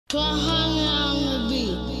400 on the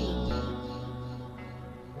beat.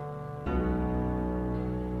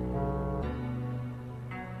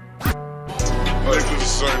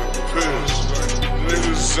 Niggas ain't no piss.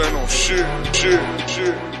 Niggas ain't no shit.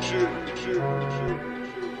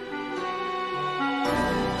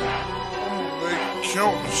 I'ma make it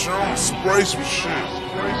count, bitch. I'ma spray some shit.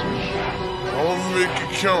 I'ma make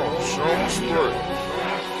it count, bitch. I'ma spray.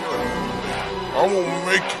 I'ma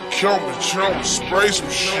make it count, bitch. I'ma spray some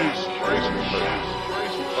shit.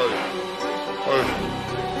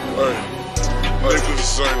 Hey,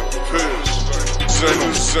 niggas ain't no piss.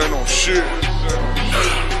 Niggas ain't no shit.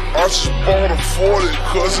 I just bought a 40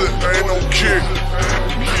 cause it ain't no kick.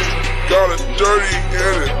 Got it dirty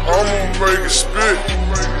in it, I'ma make it spit.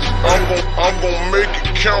 I'm gon' make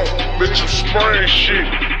it count, bitch, I'm spraying shit.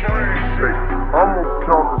 I'ma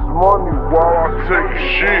count this money while I take a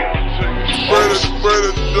shit. Spread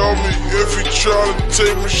it dummy if you try to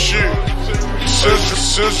take my shit.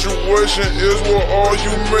 Situation is what all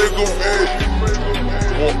you make of it.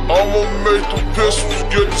 Well, I'ma make the pistols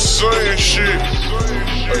get the same shit.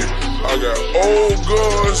 Hey, I got old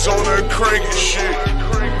guns on that cranky shit.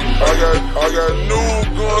 I got new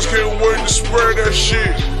guns, can't wait to spray that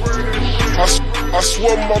shit. I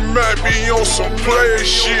swear my Mac be on some play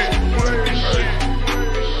shit. Hey,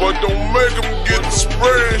 but don't make them get the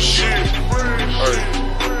spraying shit. Hey,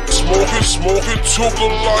 smoking took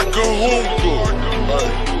like a hookah. Hey,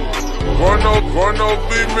 run up,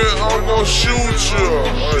 beat me, I'm gon' shoot ya.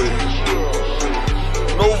 Hey,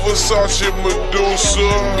 no Versace Medusa.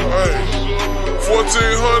 Hey,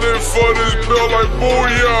 1400 for this bill like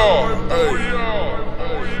booyah. Hey,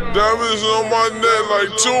 diamonds on my neck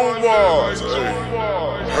like 2 miles. Hey,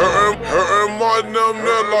 hurtin' my damn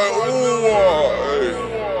neck like ooh-ah.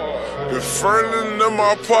 Hey, been friendly in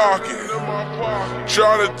my pocket.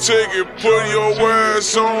 Try to take it, put your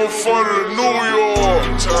ass on front of the New York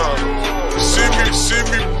Times. See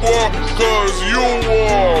me, boy, cause you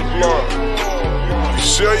are blind. You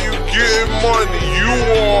say you getting money, you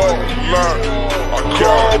are blind. I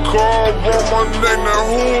call on my neck, now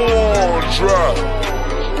who on drive?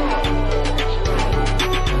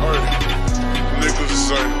 Hey,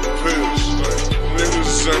 niggas ain't no piss.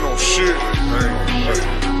 Niggas ain't no shit. Hey,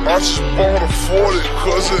 I just bought a 40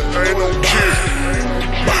 cause it ain't no kick.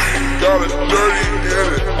 Got it dirty in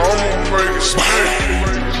it, I'ma make it spit.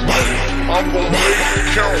 I'm gon' make it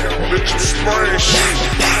count, bitch, I'm spraying shit.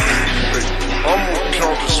 I'ma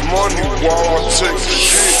count this money while I take the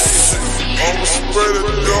shit. I'ma spread it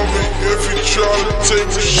dummy if you try to take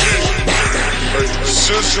the shit. Hey,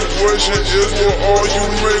 situation is what all you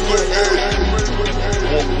make of it.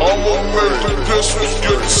 Well, I'ma make the pistols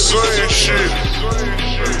get the same shit.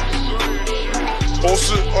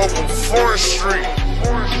 Posted up on Front Street,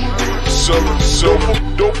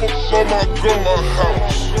 selling dope up on my grandma's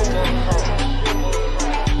house.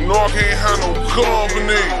 No, I can't have no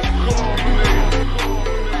company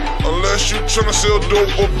unless you tryna sell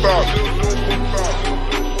dope about it.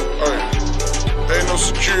 Hey, ain't no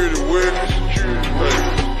security with me. Hey,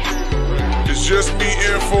 it's just me,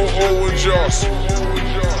 Info, and Johnson.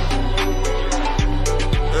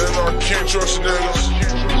 And I can't trust niggas.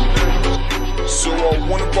 So I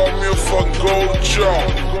went and bought me a fucking gold job.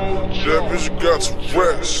 That bitch got to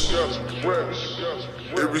rest.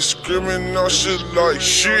 They be screaming out shit like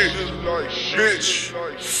shit. Bitch,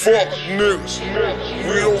 fuck niggas.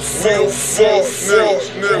 We don't fuck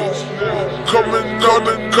niggas. Coming out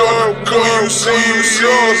the car, cause you see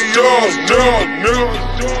us, dog, nigga.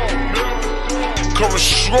 Coming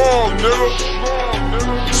strong, nigga.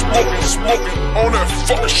 Smoking on that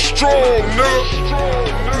fucking strong, nigga.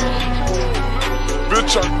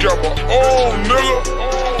 Bitch, I got my own, nigga.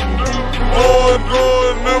 Going,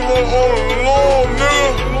 nigga, on the lawn,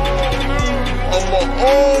 nigga. I'm my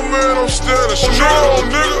own man, I'm standing strong,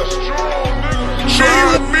 nigga.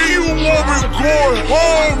 Me, you want me going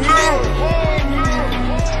home, nigga.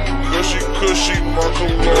 Cushy, my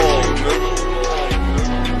cologne, nigga.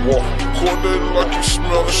 Walk court day like you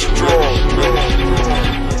smell the straw, nigga.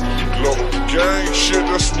 Love gang shit,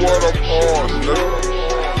 that's what I'm on, nigga.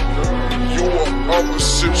 You are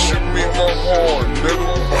opposite, you meet my horn, nigga.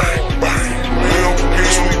 Bang, bang. Real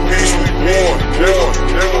peace, we war, nigga.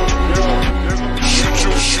 Shoot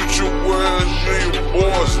your ass and your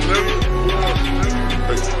boys, nigga.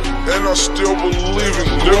 Hey, and I still believe in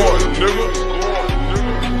God, nigga.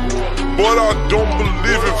 But I don't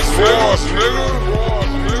believe in frauds, nigga.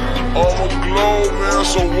 I'm a globe, man,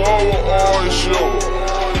 so why would all this show?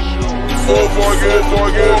 Before I get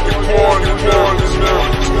party, nigga.